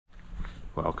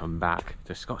Welcome back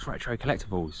to Scott's Retro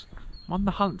Collectibles. I'm on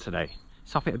the hunt today.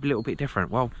 Something a little bit different.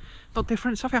 Well, not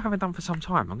different, something I haven't done for some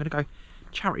time. I'm going to go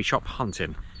charity shop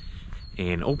hunting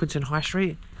in Orpington High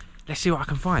Street. Let's see what I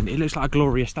can find. It looks like a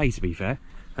glorious day, to be fair.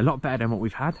 A lot better than what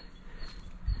we've had.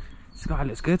 Sky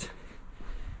looks good.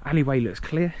 Alleyway looks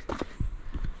clear.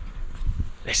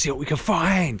 Let's see what we can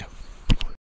find.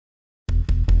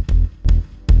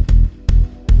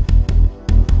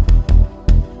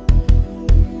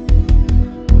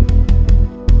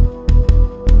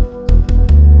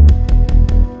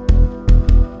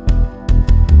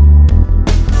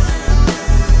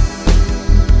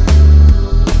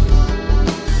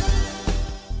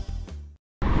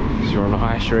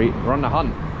 Street. We're on the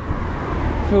hunt.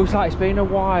 Feels like it's been a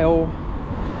while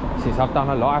since I've done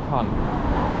a live hunt.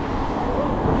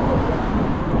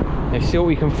 Let's see what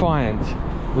we can find.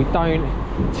 We don't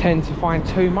tend to find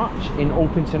too much in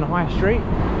Orpington High Street,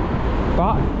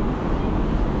 but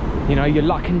you know, your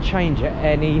luck can change at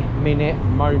any minute,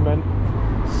 moment,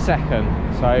 second.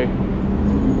 So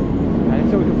let's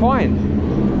see what we can find.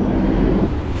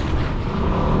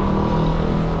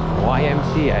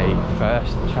 YMCA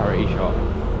first charity shop.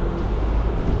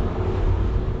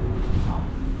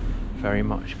 Very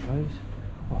much closed.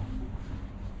 Oh.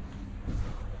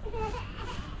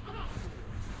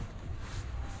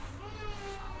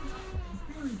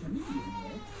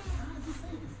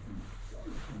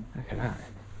 Look at that.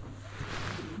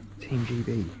 Team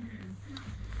GB.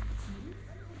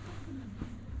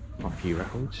 Quite a few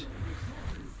records.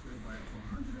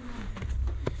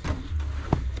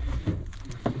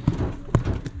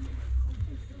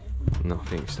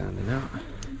 Nothing standing out.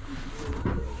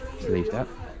 Let's leave that.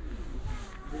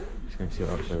 Just going to see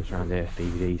what else there is around here.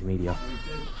 DVDs, media.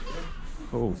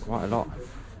 Oh, quite a lot.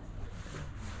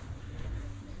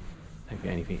 Don't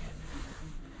get anything.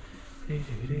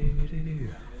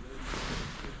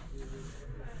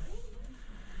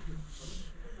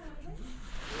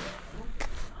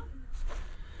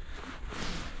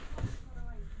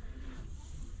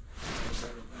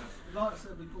 Like I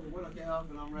said before, when I get up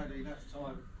and I'm ready, that's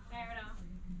time. Fair enough.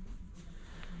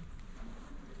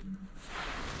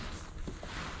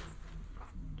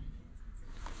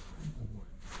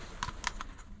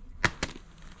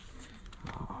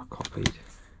 Oh, copied.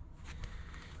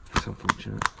 That's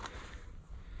unfortunate.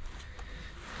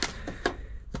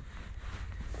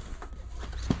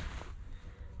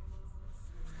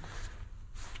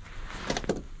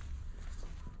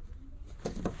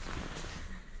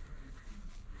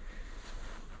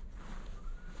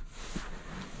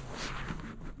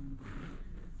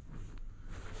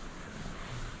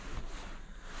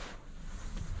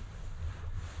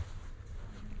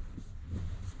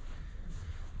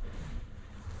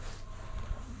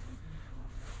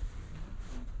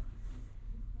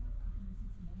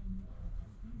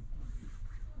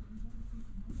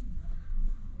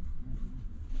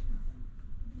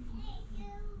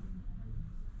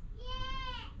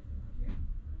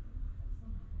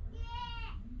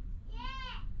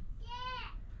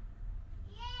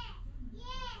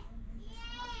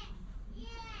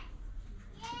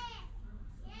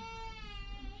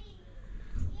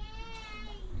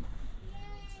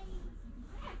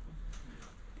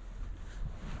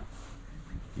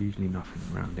 Usually nothing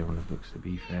around here on the books, to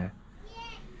be fair.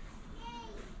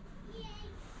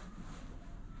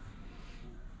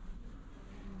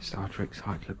 Star Trek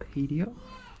Cyclopedia,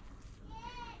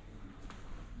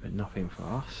 but nothing for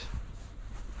us.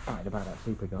 Excited about that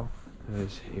Supergirl,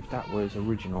 because if that was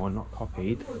original and not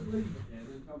copied, it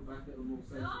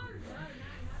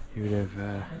would have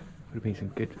been some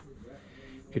good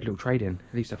little trading.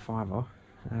 At least a $5.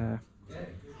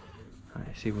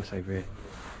 Let's see what's over here.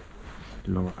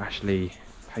 Laura Ashley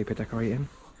paper decorating,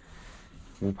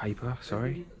 wallpaper,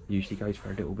 sorry. Usually goes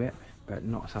for a little bit, but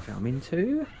not something I'm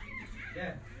into.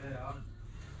 Yeah,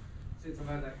 since I've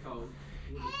had that cold.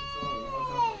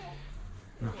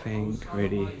 Nothing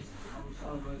really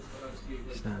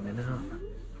standing out.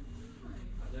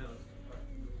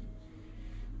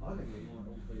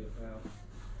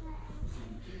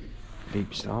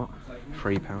 Deep Start,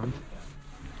 £3.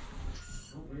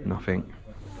 Nothing.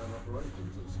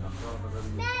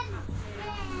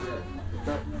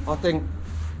 I think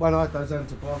when I had those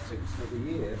antibiotics for the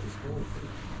year,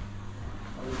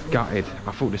 Gutted.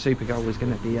 I thought the Supergirl was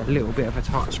going to be a little bit of a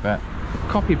touch, but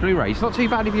copy Blu-ray. It's not too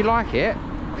bad if you like it,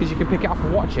 because you can pick it up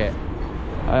and watch it.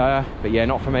 But yeah,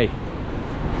 not for me.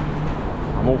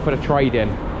 I'm all for the trade-in.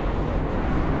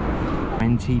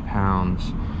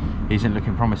 £20. Isn't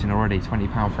looking promising already.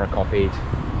 £20 for a copied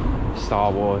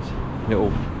Star Wars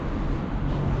little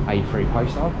A3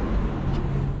 poster.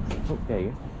 Oh, there you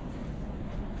go.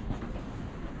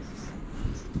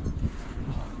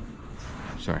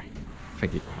 sorry.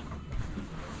 Thank you.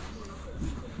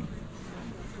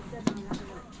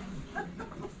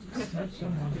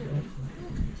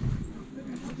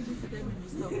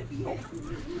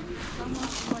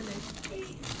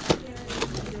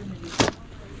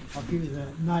 I'll give you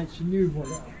that night's new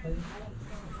wallet.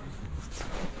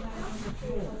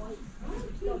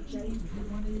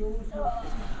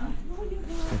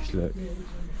 Let's look.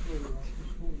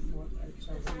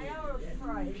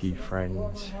 A few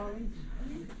friends.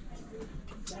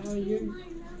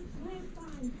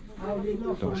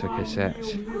 Lots of cassettes.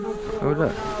 Oh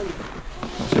look,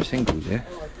 lots of singles here.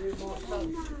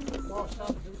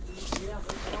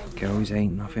 Girls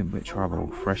Ain't Nothing But Trouble,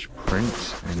 Fresh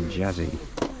Prince and Jazzy.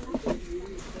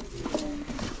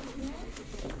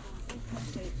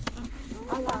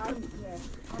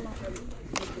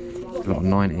 A lot of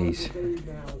 90s.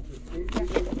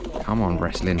 Come on,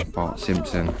 wrestling. Bart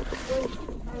Simpson.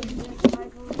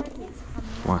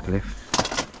 Wycliffe.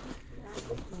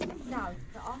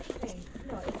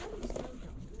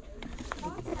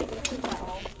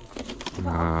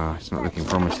 Ah, it's not looking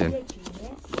promising.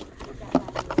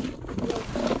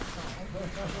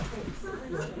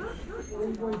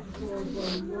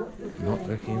 Not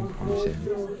looking promising.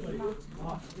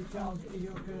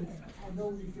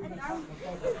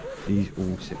 These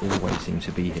always seem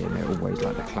to be here. They're always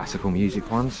like the classical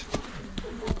music ones.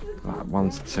 Like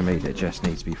ones to me that just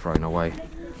need to be thrown away.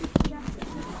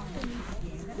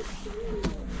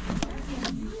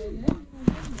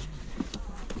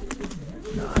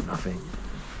 No, nothing.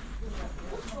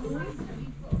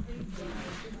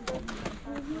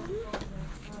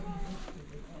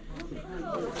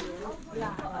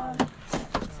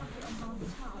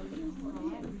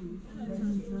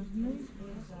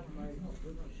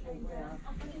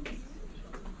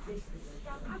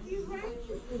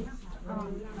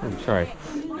 I'm sorry.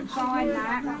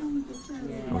 I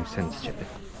was sent to check the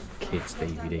kids'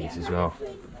 DVDs as well.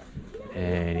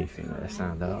 Anything that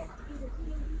stand up.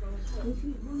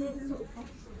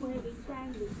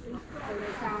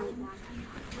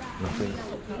 Nothing.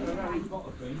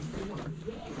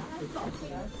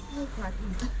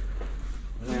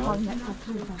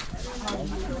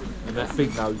 That's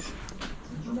big nose.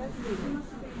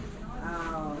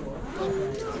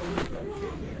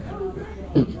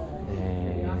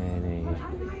 Anything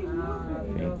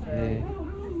here.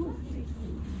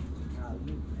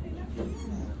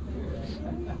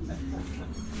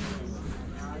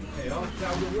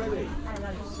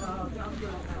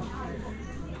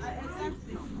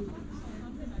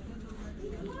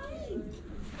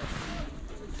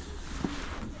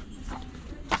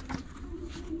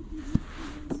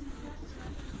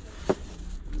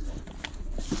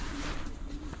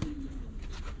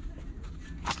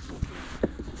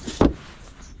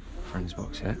 Friends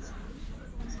box set.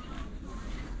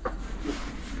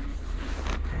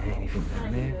 Anything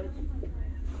down there?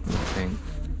 Nothing.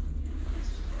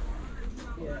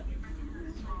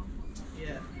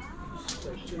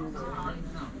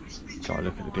 Try to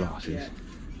look at the glasses.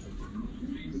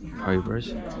 Cobras.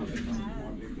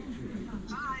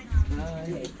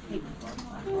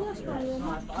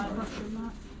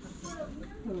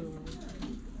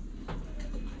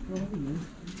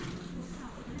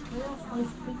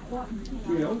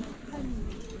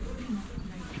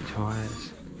 Tires.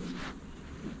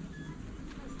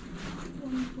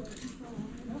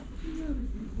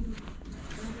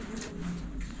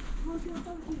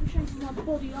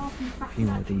 A few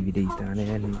more DVDs down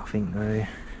here, nothing though.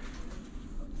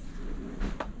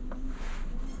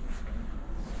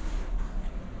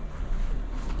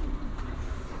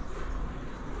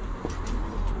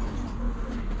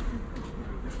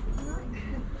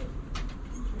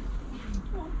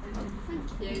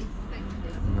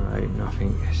 No,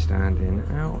 nothing standing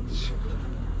out.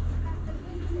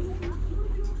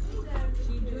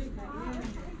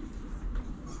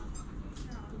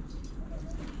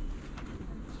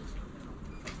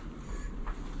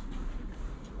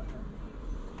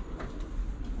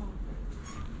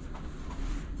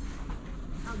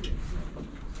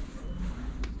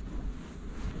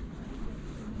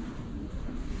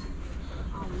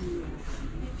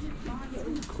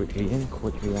 Quickly in,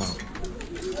 quickly out.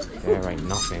 There ain't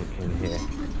nothing in here.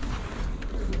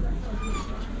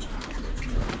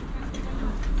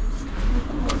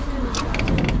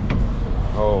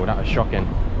 Oh, that was shocking.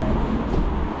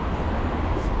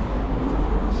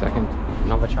 Second,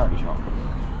 another charity shop.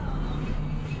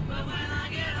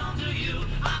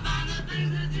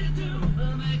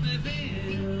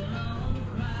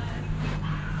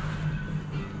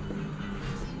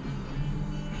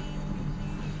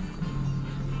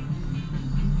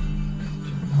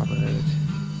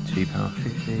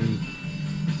 £2.50.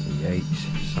 Yates.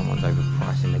 Someone's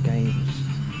overpricing the games.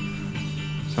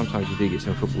 Sometimes you do get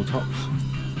some football tops.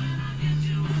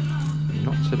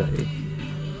 Not today.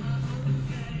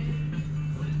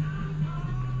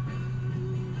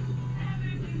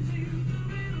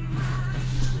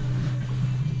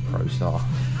 Pro Star.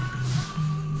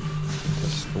 It's a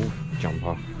sport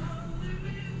jumper.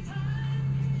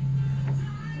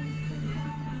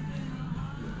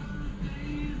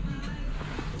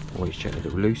 Always check the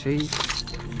little Lucy's.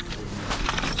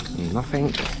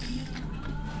 Nothing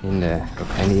in there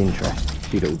of any interest. A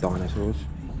few little dinosaurs.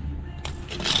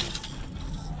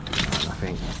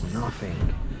 Nothing.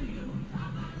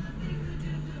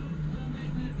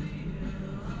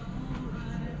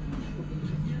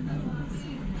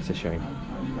 It's a shame.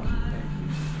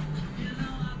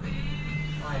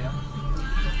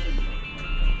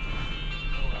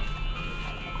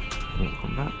 Won't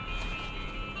come back.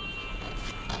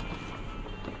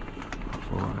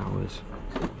 4 hours.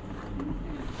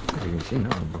 I've even seen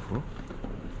that one before.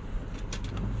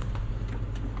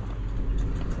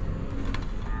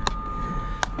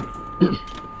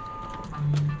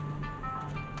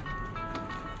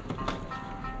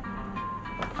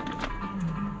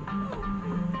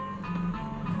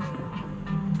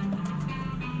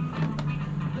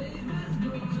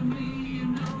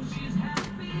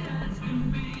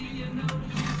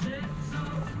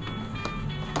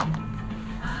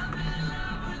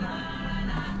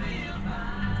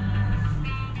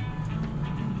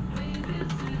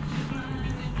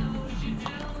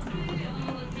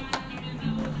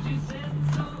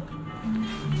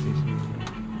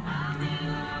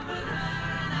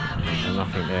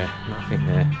 Nothing there, nothing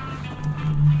there.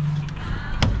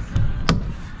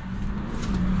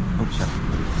 Oh, sorry.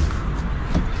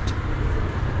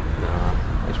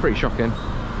 Nah, it's pretty shocking.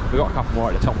 We've got a couple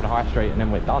more at the top of the high street and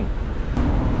then we're done.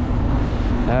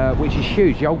 Which is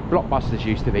huge. The old Blockbusters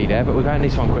used to be there, but we're going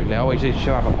this one quickly. I always used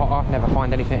to have a Potter, never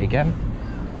find anything again.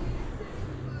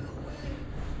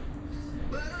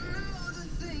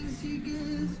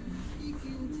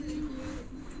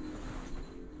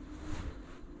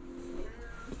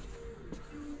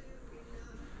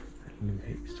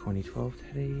 Olympics 2012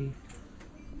 teddy.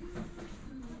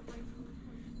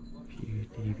 A few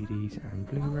DVDs and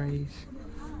Blu-rays.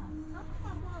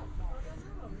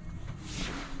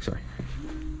 Sorry.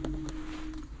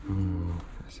 Oh,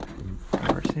 that's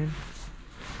embarrassing.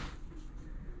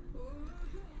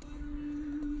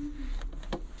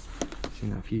 Seen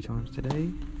that a few times today.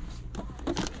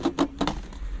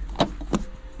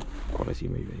 Quality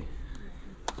movie.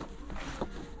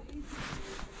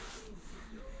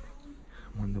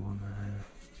 Wonder Woman.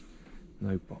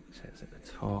 No box sets at the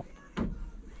top.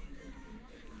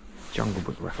 Jungle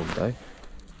Book record though.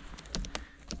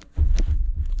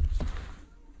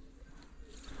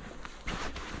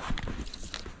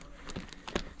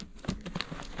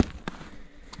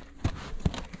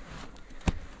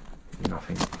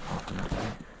 Nothing apart from that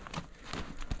though.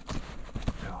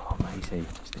 Oh, Maisie,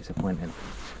 it's disappointing.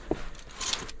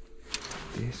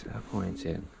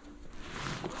 Disappointing.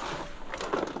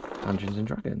 Dungeons and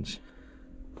Dragons.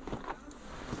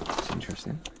 It's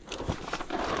interesting.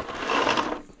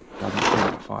 Doesn't seem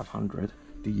like 500.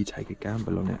 Do you take a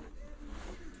gamble on it?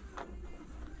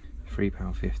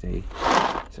 £3.50.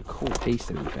 It's a cool piece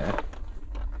to be fair.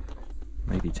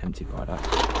 Maybe tempted by that.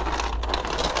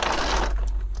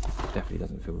 Definitely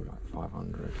doesn't feel like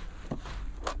 500.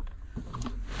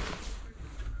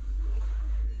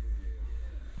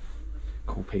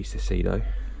 Cool piece to see though.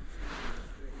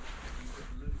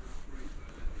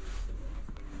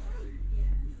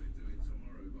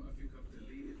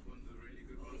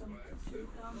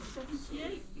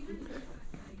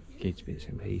 Kids bits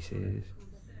and pieces.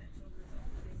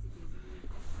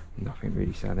 Nothing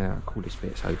really stand out. Coolest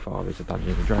bit so far is the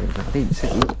Dungeons and Dragons. I didn't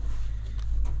see.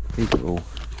 These are all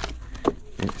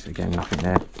bits again, nothing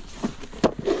there.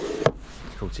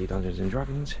 It's cool to see Dungeons and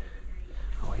Dragons.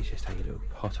 Oh, he's just taking a little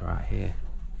Potter out here.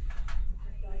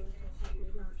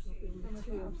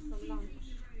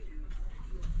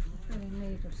 In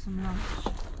need of some lunch.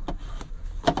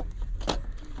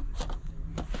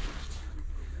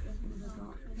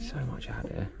 So much out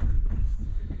there.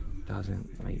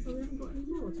 Doesn't make. We haven't got any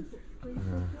more to put.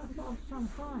 That's what I was trying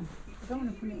to find. I don't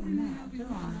want to put it in there, do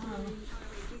I?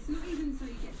 It's not even so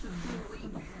you get some.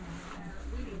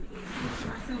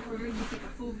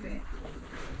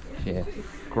 Yeah,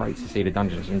 great to see the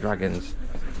Dungeons and Dragons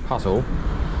puzzle.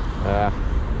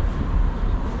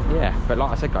 Yeah, but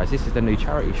like I said guys, this is the new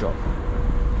charity shop.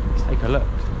 Let's take a look.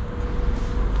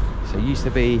 So it used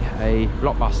to be a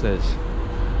Blockbusters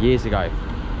years ago.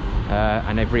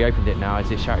 And they've reopened it now as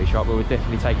this charity shop, but we'll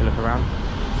definitely take a look around,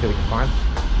 see what we can find.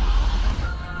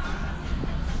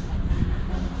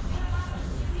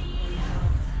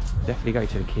 Definitely go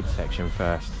to the kids section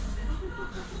first.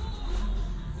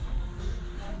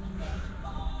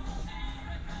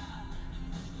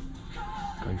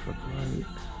 Go for clothes.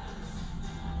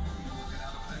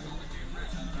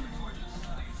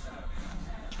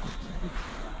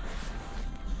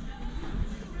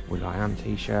 Will I Am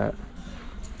t-shirt.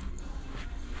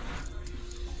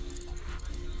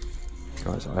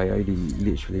 Guys, I only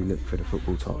literally look for the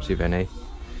football tops, if any.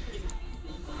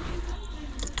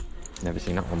 Never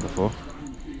seen that one before.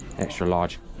 Extra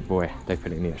large. Boy, they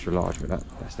put it in the extra large, but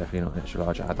that's definitely not an extra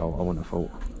large adult, I wouldn't have thought.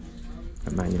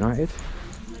 At Man United.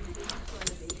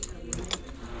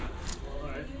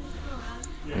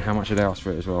 And how much did they ask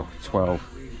for it as well? 12.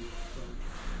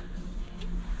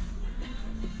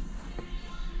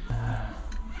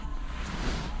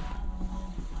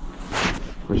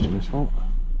 Christian Asphalt.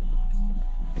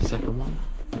 Second one.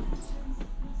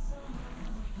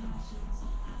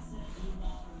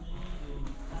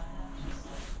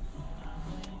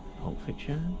 Pulp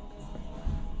Fiction.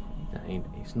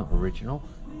 It's not original.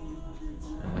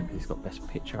 It's got best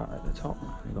picture at the top.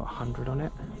 They've got 100 on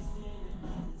it.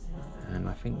 And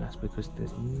I think that's because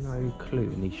there's no clue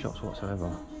in these shots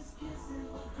whatsoever.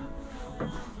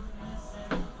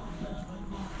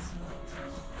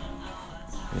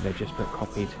 They've just put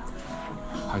copied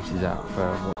posters out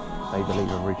for what they believe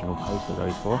original poster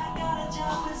goes for.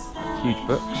 Huge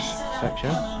books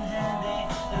section.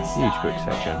 Huge book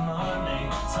section.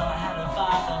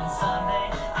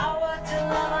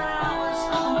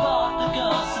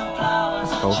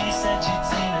 That's cool.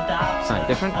 Something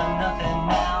different.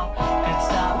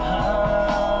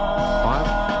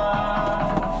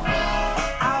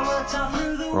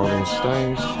 5. Rolling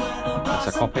Stones. That's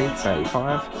a copy.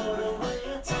 35.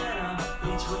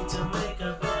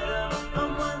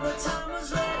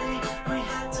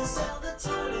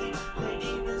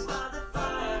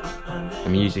 The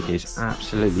music is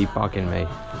absolutely bugging me.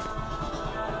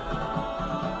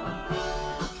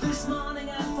 This morning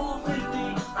at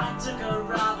 4:50, I took a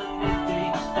rather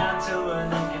nifty down to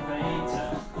an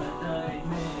incubator. 30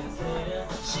 minutes later,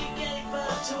 she gave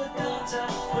birth to a daughter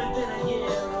within a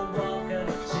year of walking.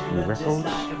 She looked just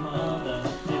like a mother,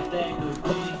 if there could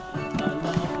be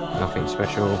another. Nothing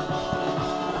special.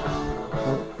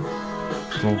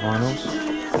 Small vinyls.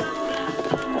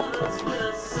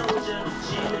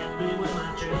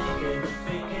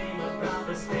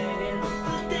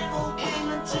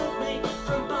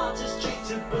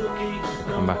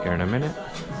 Come back here in a minute.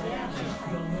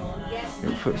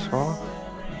 Little foot spa.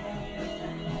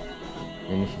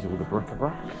 And this is all the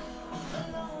bric-a-brac.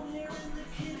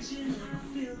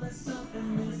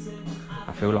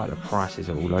 I feel like the prices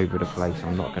are all over the place,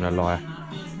 I'm not gonna lie.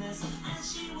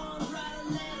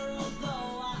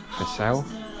 For sale.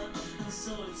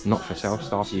 Not for sale,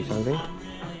 staff use only.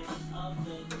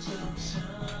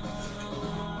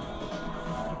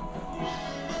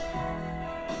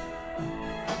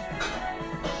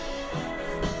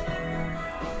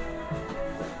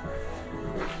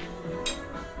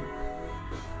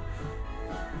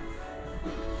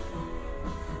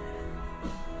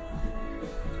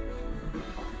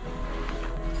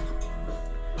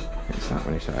 It's that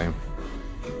when it's at home.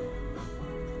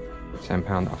 £10.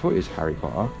 I thought it was Harry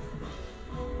Potter.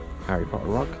 Harry Potter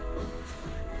rug.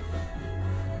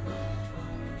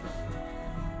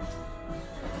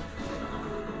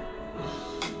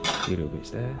 A few little bits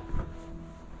there.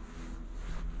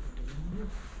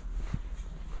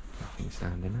 Nothing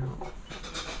standing out.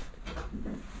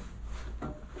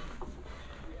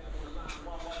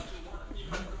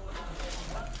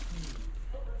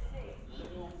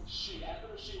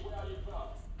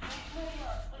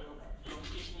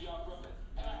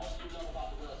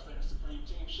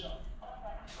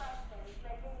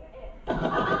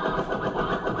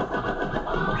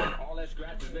 All that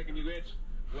scratch is making you itch.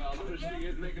 Well, the pussy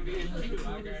is making me itch too,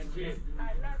 I guarantee it.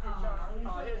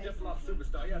 Here's just a lot of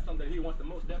superstar. He has something that he wants to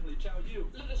most definitely challenge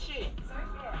you. Little shit.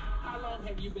 How long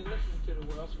have you been listening to the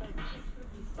world's famous?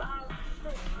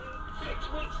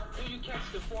 6 weeks. Do you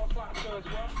catch the 4 o'clock show as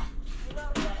well?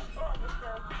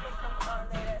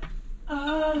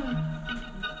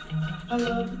 I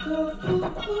love the colorful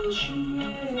ocean,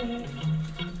 yeah.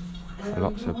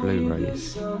 Lots of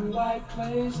Blu-rays. No,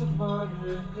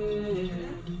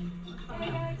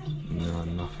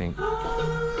 nothing. A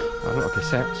lot of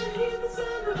cassettes.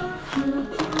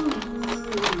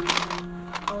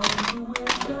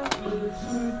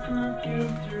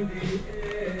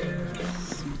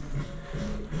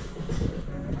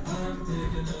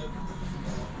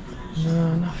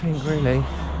 No, nothing really.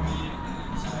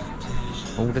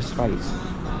 All the space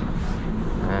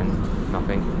and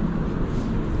nothing.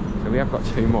 So we have got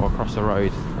 2 more across the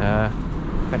road,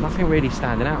 but nothing really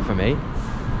standing out for me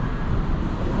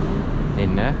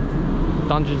in there.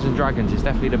 Dungeons and Dragons is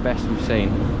definitely the best we've seen.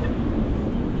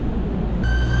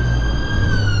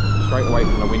 Straight away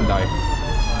from the window.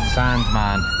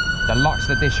 Sandman, deluxe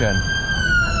edition,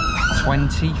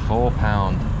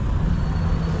 £24.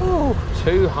 Ooh,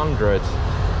 200.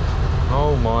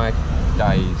 Oh my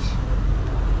days.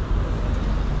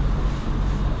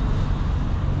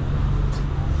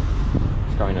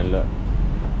 Let's go in and look.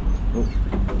 Oh,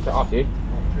 is that after you?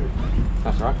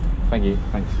 That's right. Thank you.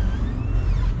 Thanks.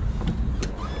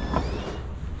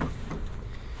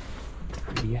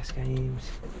 DS games.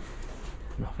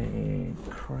 Nothing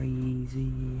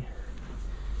crazy.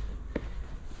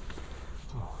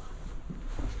 Oh.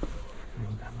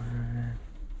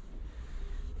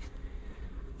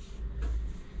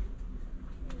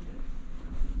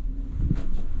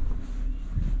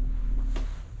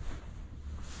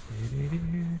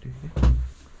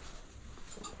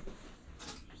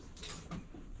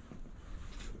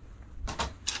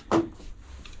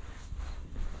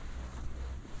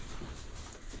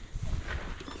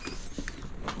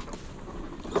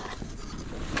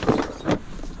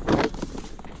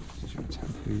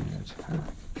 Come on.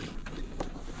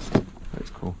 That's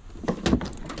cool.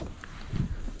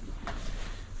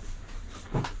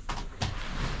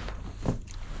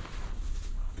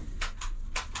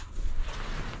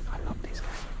 I love this game,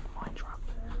 Minecraft.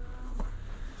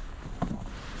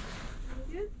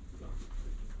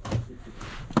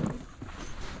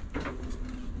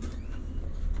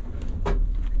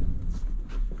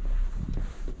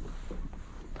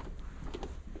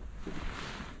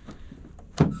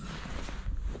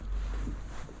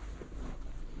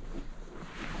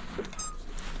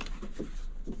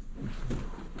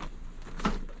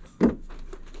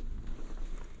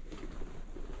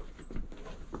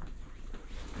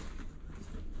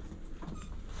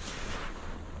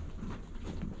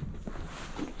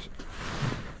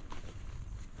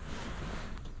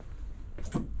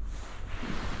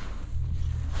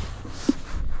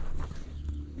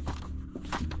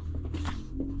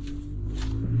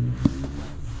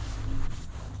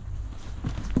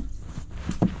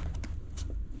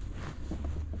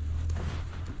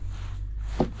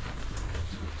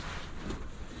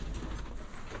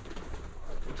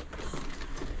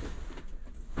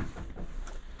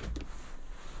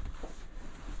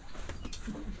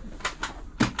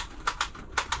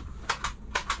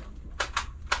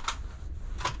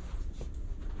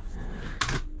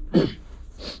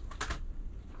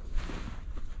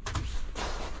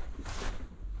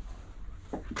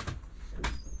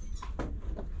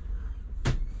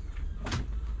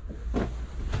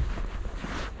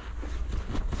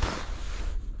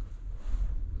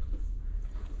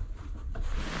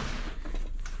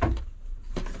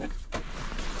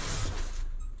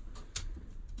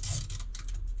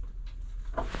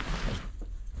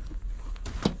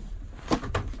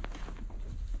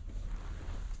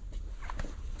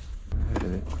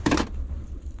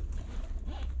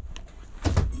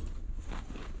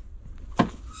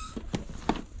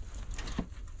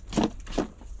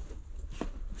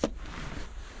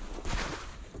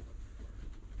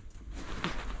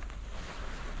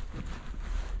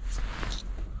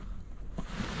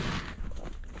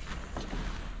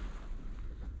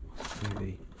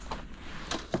 Maybe.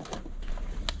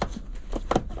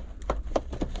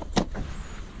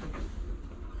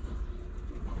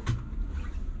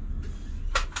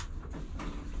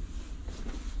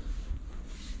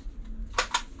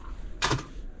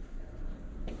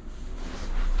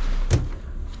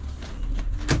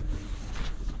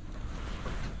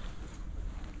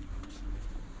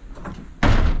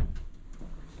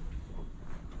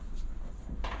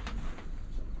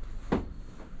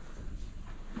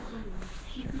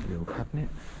 Little cabinet.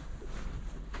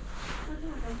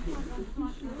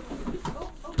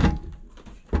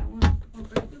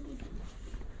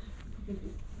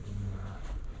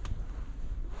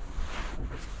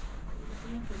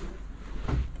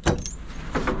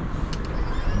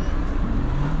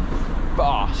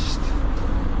 Bast.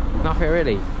 Nothing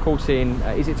really. Of course, in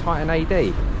is it Titan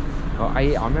AD? Oh,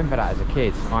 I remember that as a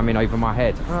kid. I'm in over my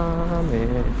head. I'm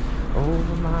in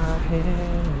over my head.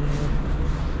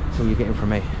 That's all you're getting from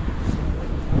me.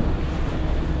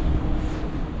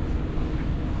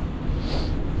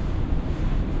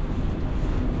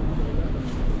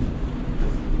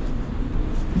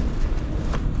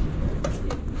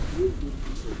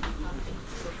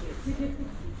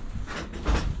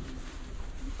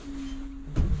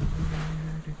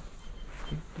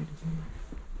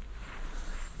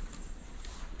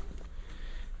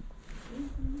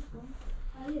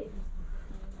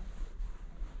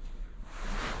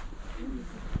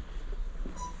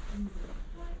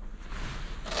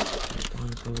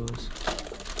 dinosaurs.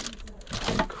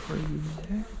 Nothing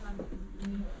crazy.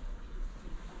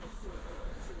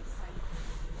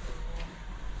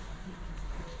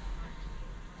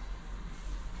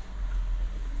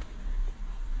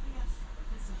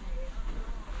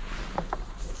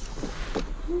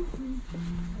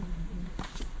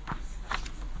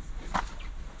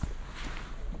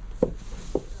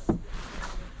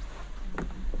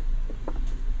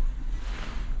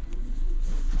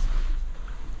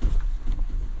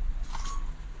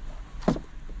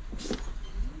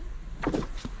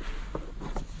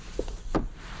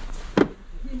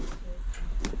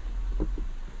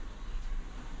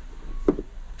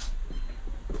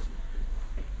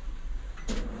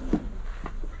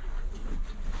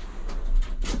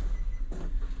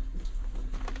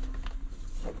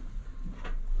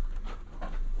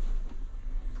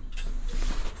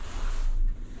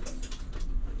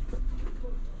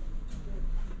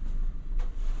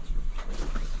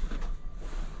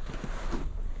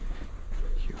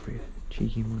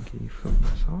 Cheeky monkey foot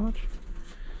massage.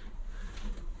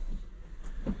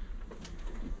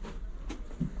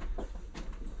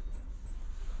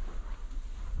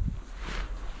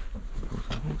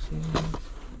 Horses.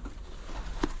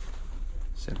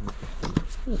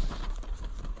 $7.50.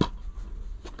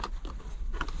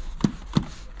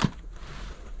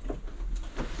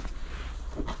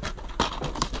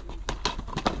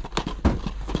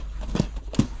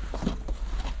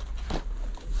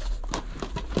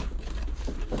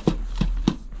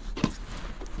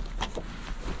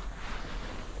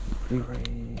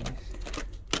 Blu-rays.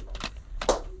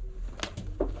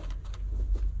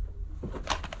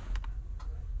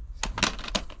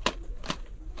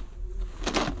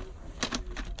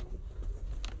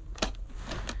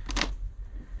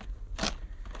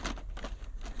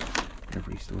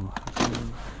 Every store has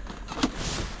them.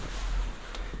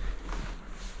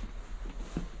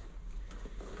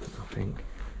 Nothing.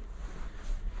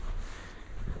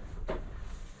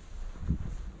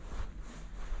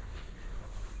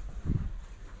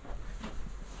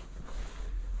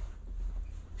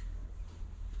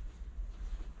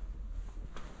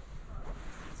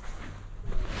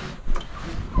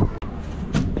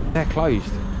 They're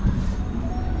closed.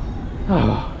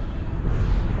 Oh.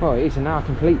 Well, it is now a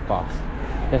complete bust.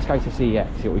 Let's go to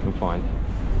CEX, see what we can find.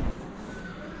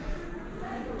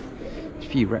 There's a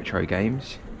few retro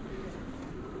games.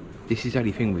 This is the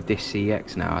only thing with this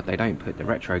CEX now, they don't put the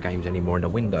retro games anymore in the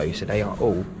window, so they are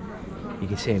all, you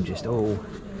can see them just all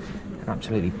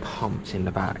absolutely pumped in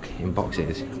the back in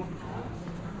boxes.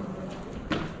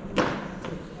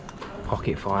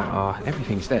 Pocket Fighter,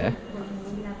 everything's there.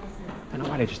 I don't know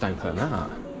why they just don't put them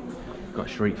out. Got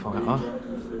Street Fighter,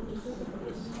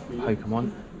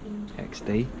 Pokemon,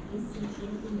 XD.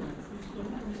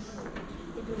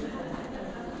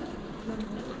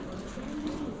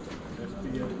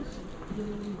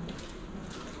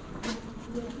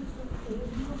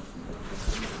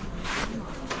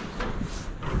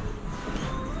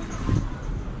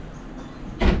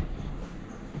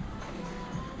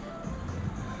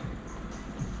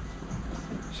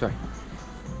 Sorry.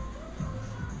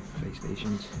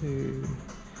 PlayStation 2.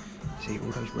 See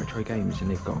all those retro games, and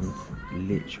they've got them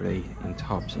literally in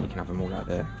tubs, and you can have them all out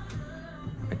there.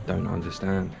 I don't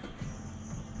understand.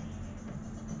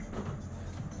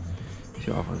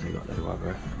 See what other ones they got there,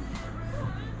 whatever.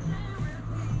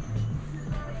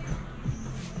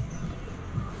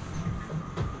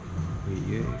 Wii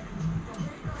U.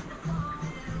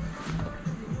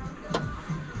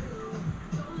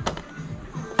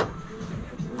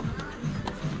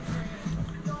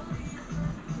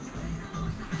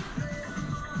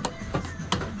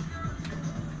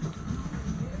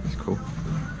 Cool.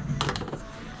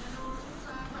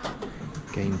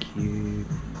 GameCube.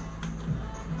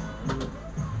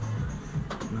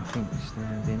 Nothing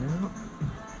standing out.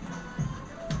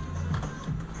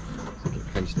 Let's look at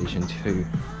PlayStation 2.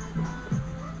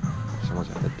 Someone's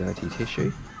had a dirty tissue.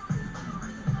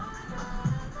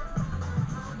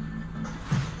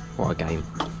 What a game.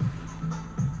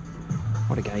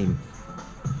 What a game.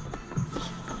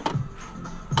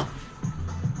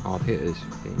 Hard hitters.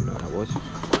 Didn't even know what that was.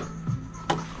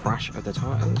 Crash of the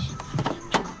Titans.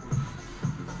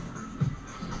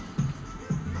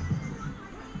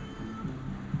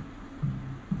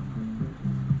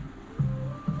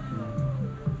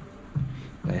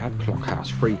 They had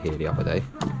Clockhouse 3 here the other day.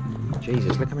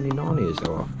 Jesus, look how many Narnias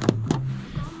there are.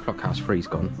 Clockhouse 3's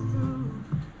gone.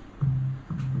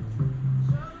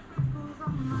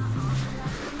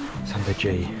 It's under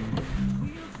G.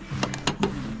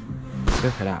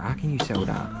 Look at that, how can you sell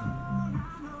that?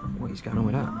 What is going on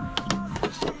with that?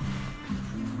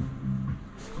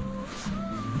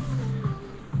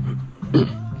 Oh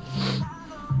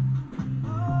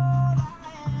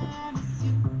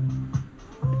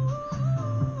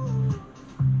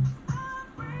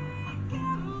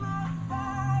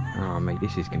mate,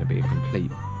 this is going to be a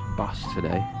complete bust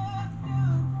today.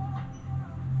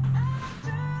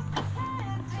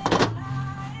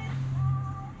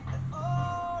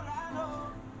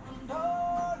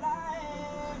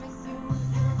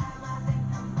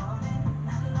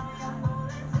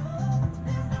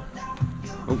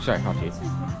 Oh, sorry, after you.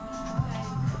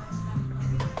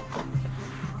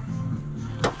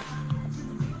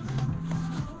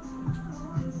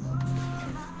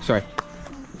 Sorry.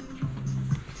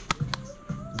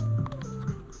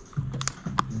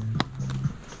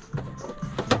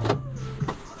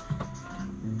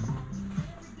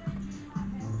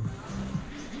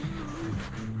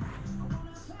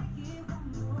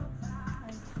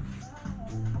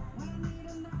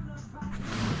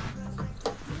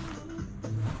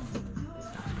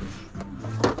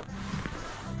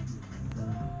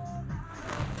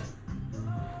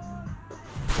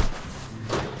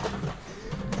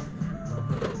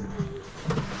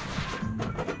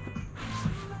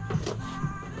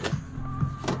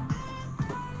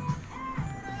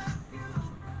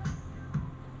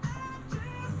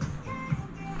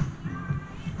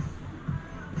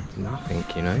 Nothing,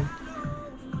 you know.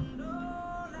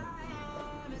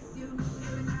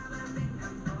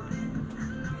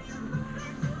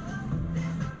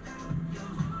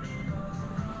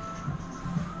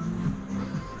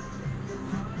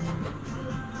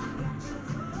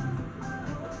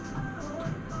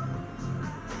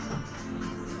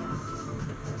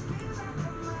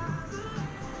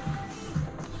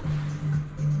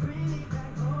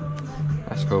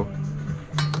 That's cool.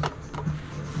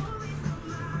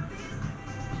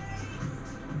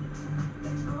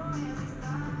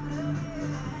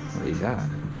 What is that?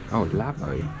 Oh,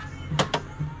 Labo.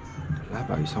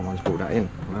 Labo, someone's brought that in.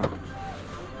 Wow.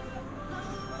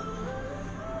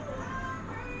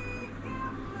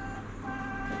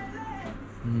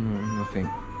 Nothing.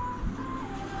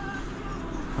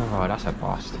 Oh, that's a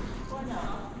bust.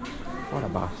 What a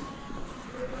bust.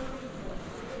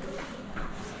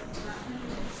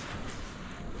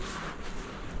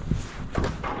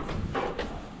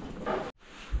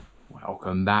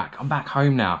 Welcome back. I'm back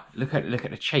home now. Look at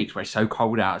the cheeks where it's so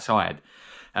cold outside.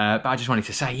 But I just wanted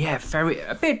to say, yeah,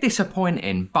 a bit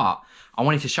disappointing, but I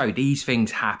wanted to show these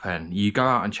things happen. You go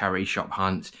out on charity shop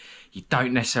hunts, you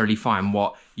don't necessarily find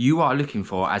what you are looking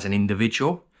for as an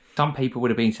individual. Some people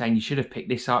would have been saying you should have picked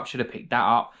this up, should have picked that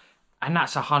up, and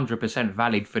that's 100%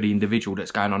 valid for the individual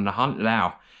that's going on the hunt.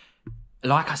 Now,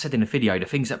 like I said in the video, the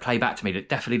things that play back to me, that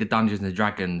definitely the Dungeons and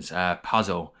Dragons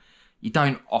puzzle, you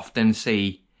don't often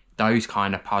see those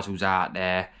kind of puzzles out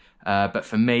there. But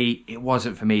for me, it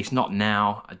wasn't for me. It's not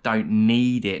now. I don't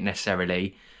need it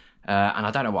necessarily. And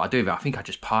I don't know what I do with it. I think I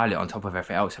just pile it on top of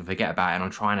everything else and forget about it. And I'm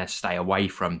trying to stay away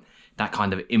from that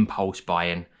kind of impulse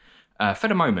buying. For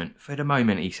the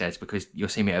moment, he says, because you'll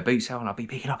see me at a boot sale and I'll be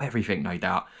picking up everything, no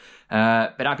doubt.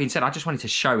 But that being said, I just wanted to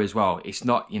show as well, it's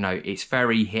not, you know, it's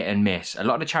very hit and miss. A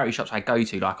lot of the charity shops I go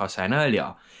to, like I was saying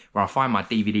earlier, where I find my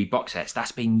DVD box sets,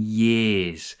 that's been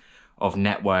years of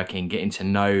networking, getting to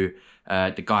know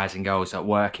the guys and girls that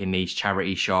work in these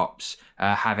charity shops,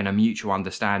 having a mutual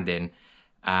understanding,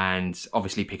 and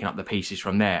obviously picking up the pieces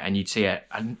from there. And you'd see a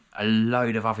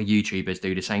load of other YouTubers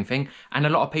do the same thing, and a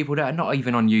lot of people that are not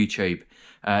even on YouTube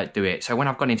do it. So when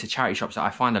I've gone into charity shops that I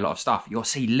find a lot of stuff, you'll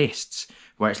see lists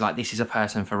where it's like, this is a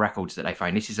person for records that they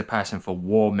phone, this is a person for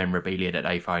war memorabilia that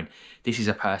they phone, this is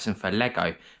a person for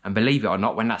Lego. And believe it or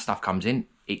not, when that stuff comes in,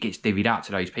 it gets divvied out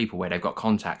to those people where they've got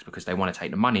contacts because they want to take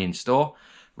the money in store.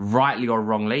 Rightly or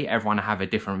wrongly, everyone will have a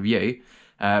different view.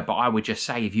 But I would just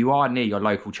say, if you are near your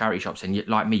local charity shops and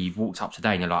like me, you've walked up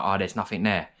today and you're like, oh, there's nothing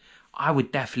there, I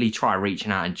would definitely try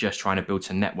reaching out and just trying to build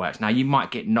some networks. Now, you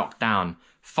might get knocked down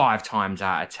 5 times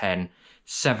out of 10,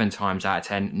 7 times out of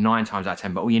 10, 9 times out of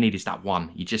 10, but all you need is that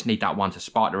one. You just need that one to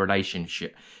spark the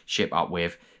relationship up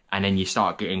with. And then you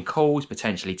start getting calls,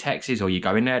 potentially texts, or you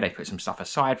go in there, they put some stuff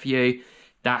aside for you.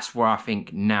 That's where I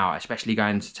think now, especially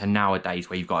going to nowadays,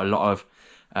 where you've got a lot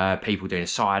of people doing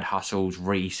side hustles,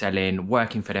 reselling,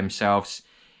 working for themselves,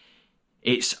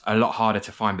 it's a lot harder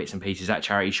to find bits and pieces at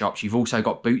charity shops. You've also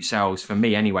got boot sales, for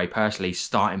me anyway, personally,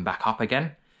 starting back up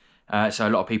again. So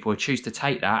a lot of people choose to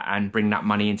take that and bring that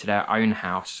money into their own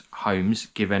homes,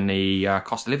 given the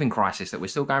cost of living crisis that we're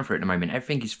still going through at the moment.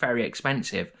 Everything is very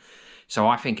expensive. So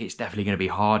I think it's definitely going to be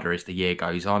harder as the year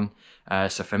goes on.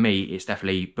 So for me, it's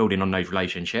definitely building on those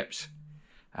relationships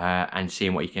and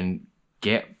seeing what you can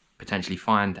get, potentially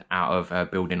find out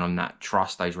of building on that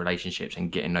trust, those relationships,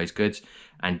 and getting those goods.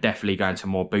 And definitely going to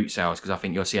more boot sales, because I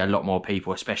think you'll see a lot more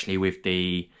people, especially with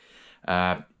the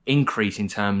increase in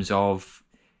terms of,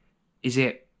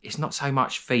 it's not so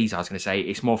much fees, I was going to say,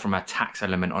 it's more from a tax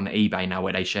element on eBay now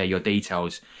where they share your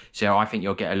details. So I think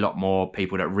you'll get a lot more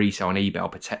people that resell on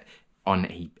eBay,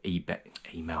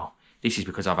 email. This is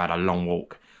because I've had a long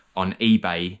walk on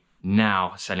eBay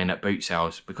now selling at boot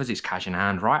sales, because it's cash in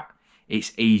hand, right?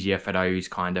 It's easier for those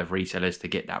kind of resellers to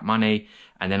get that money.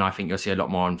 And then I think you'll see a lot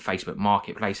more on Facebook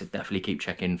Marketplace. So definitely keep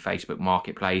checking Facebook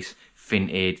Marketplace,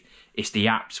 Vinted. It's the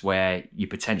apps where you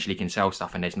potentially can sell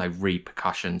stuff and there's no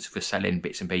repercussions for selling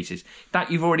bits and pieces that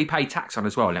you've already paid tax on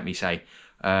as well, let me say,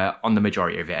 on the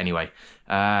majority of it anyway.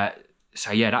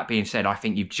 So yeah, that being said, I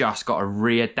think you've just got to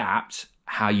readapt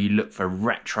how you look for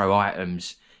retro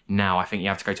items now. I think you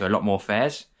have to go to a lot more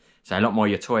fairs. So a lot more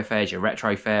your toy fairs, your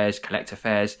retro fairs, collector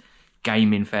fairs,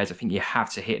 gaming fairs. I think you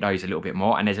have to hit those a little bit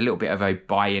more, and there's a little bit of a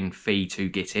buy-in fee to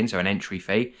get in, so an entry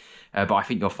fee, but I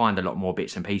think you'll find a lot more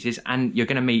bits and pieces, and you're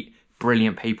going to meet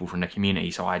brilliant people from the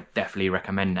community, so I definitely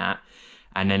recommend that.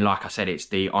 And then, like I said, it's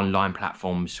the online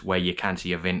platforms where you can see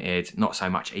your vintage, not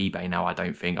so much eBay now, I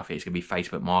don't think. I think it's going to be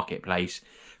Facebook Marketplace,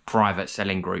 private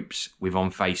selling groups with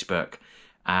on Facebook,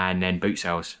 and then boot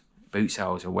sales. Boot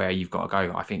sales are where you've got to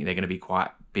go. I think they're going to be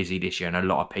quite busy this year, and a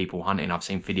lot of people hunting. I've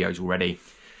seen videos already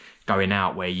going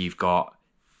out where you've got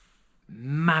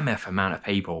mammoth amount of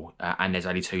people, and there's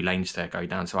only 2 lanes to go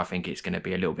down, so I think it's going to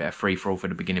be a little bit of free-for-all for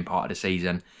the beginning part of the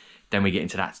season. Then we get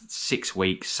into that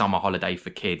 6-week summer holiday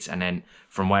for kids, and then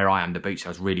from where I am, the boot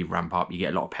sales really ramp up. You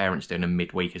get a lot of parents doing them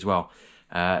midweek as well,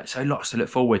 so lots to look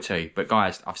forward to. But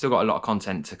guys, I've still got a lot of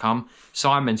content to come.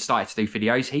 Simon started to do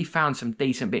videos. He found some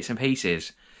decent bits and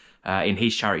pieces in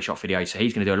his charity shop videos, so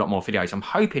he's going to do a lot more videos. I'm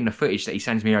hoping the footage that he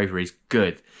sends me over is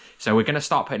good, so we're going to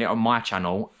start putting it on my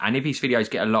channel, and if his videos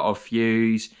get a lot of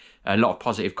views, a lot of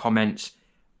positive comments,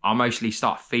 I'll mostly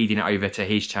start feeding it over to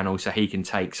his channel so he can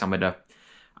take some of the,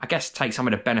 I guess, take some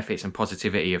of the benefits and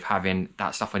positivity of having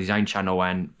that stuff on his own channel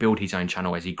and build his own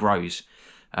channel as he grows.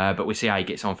 But we'll see how he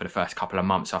gets on for the first couple of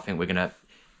months. I think we're going to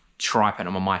try putting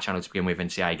him on my channel to begin with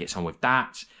and see how he gets on with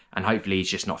that, and hopefully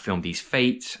he's just not filmed his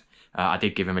feet. I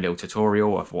did give him a little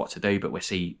tutorial of what to do, but we'll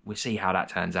see how that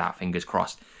turns out, fingers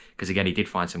crossed. Because again, he did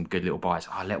find some good little buys.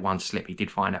 I let one slip. He did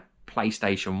find a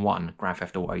PlayStation 1 Grand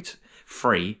Theft Auto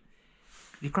 3.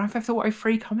 Did Grand Theft Auto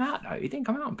 3 come out though? It didn't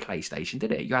come out on PlayStation,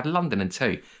 did it? You had London and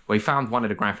 2. Well, he found one of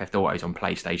the Grand Theft Autos on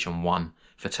PlayStation 1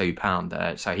 for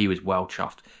 £2. So he was well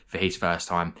chuffed for his first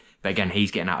time. But again,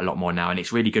 he's getting out a lot more now. And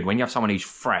it's really good when you have someone who's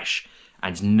fresh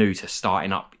and new to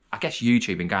starting up, I guess,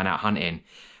 YouTube and going out hunting.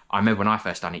 I remember when I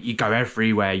first done it, you go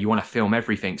everywhere, you want to film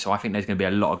everything. So I think there's going to be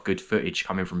a lot of good footage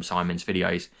coming from Simon's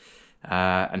videos.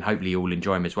 And hopefully you'll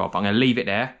enjoy them as well. But I'm going to leave it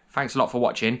there. Thanks a lot for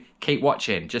watching. Keep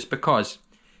watching, just because,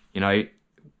 you know,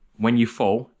 when you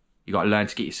fall, you got to learn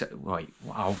to get yourself right.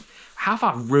 Wow, how have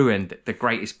I ruined the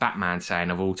greatest Batman saying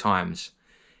of all times?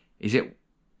 Is it?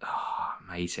 Oh,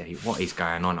 matey, what is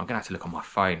going on? I'm gonna have to look on my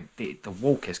phone. The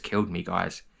walk has killed me,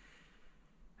 guys.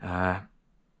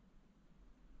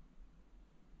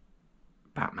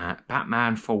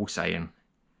 Batman fall saying.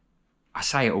 I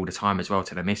say it all the time as well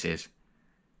to the missus.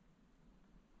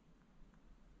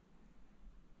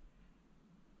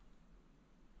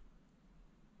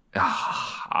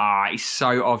 It's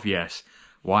so obvious.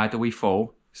 Why do we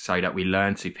fall? So that we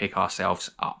learn to pick ourselves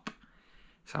up.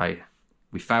 So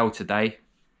we failed today.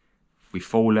 We've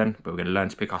fallen, but we're going to learn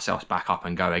to pick ourselves back up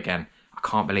and go again. I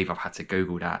can't believe I've had to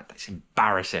Google that. That's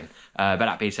embarrassing. But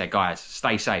that being said, guys,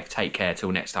 stay safe. Take care.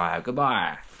 Till next time.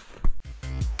 Goodbye.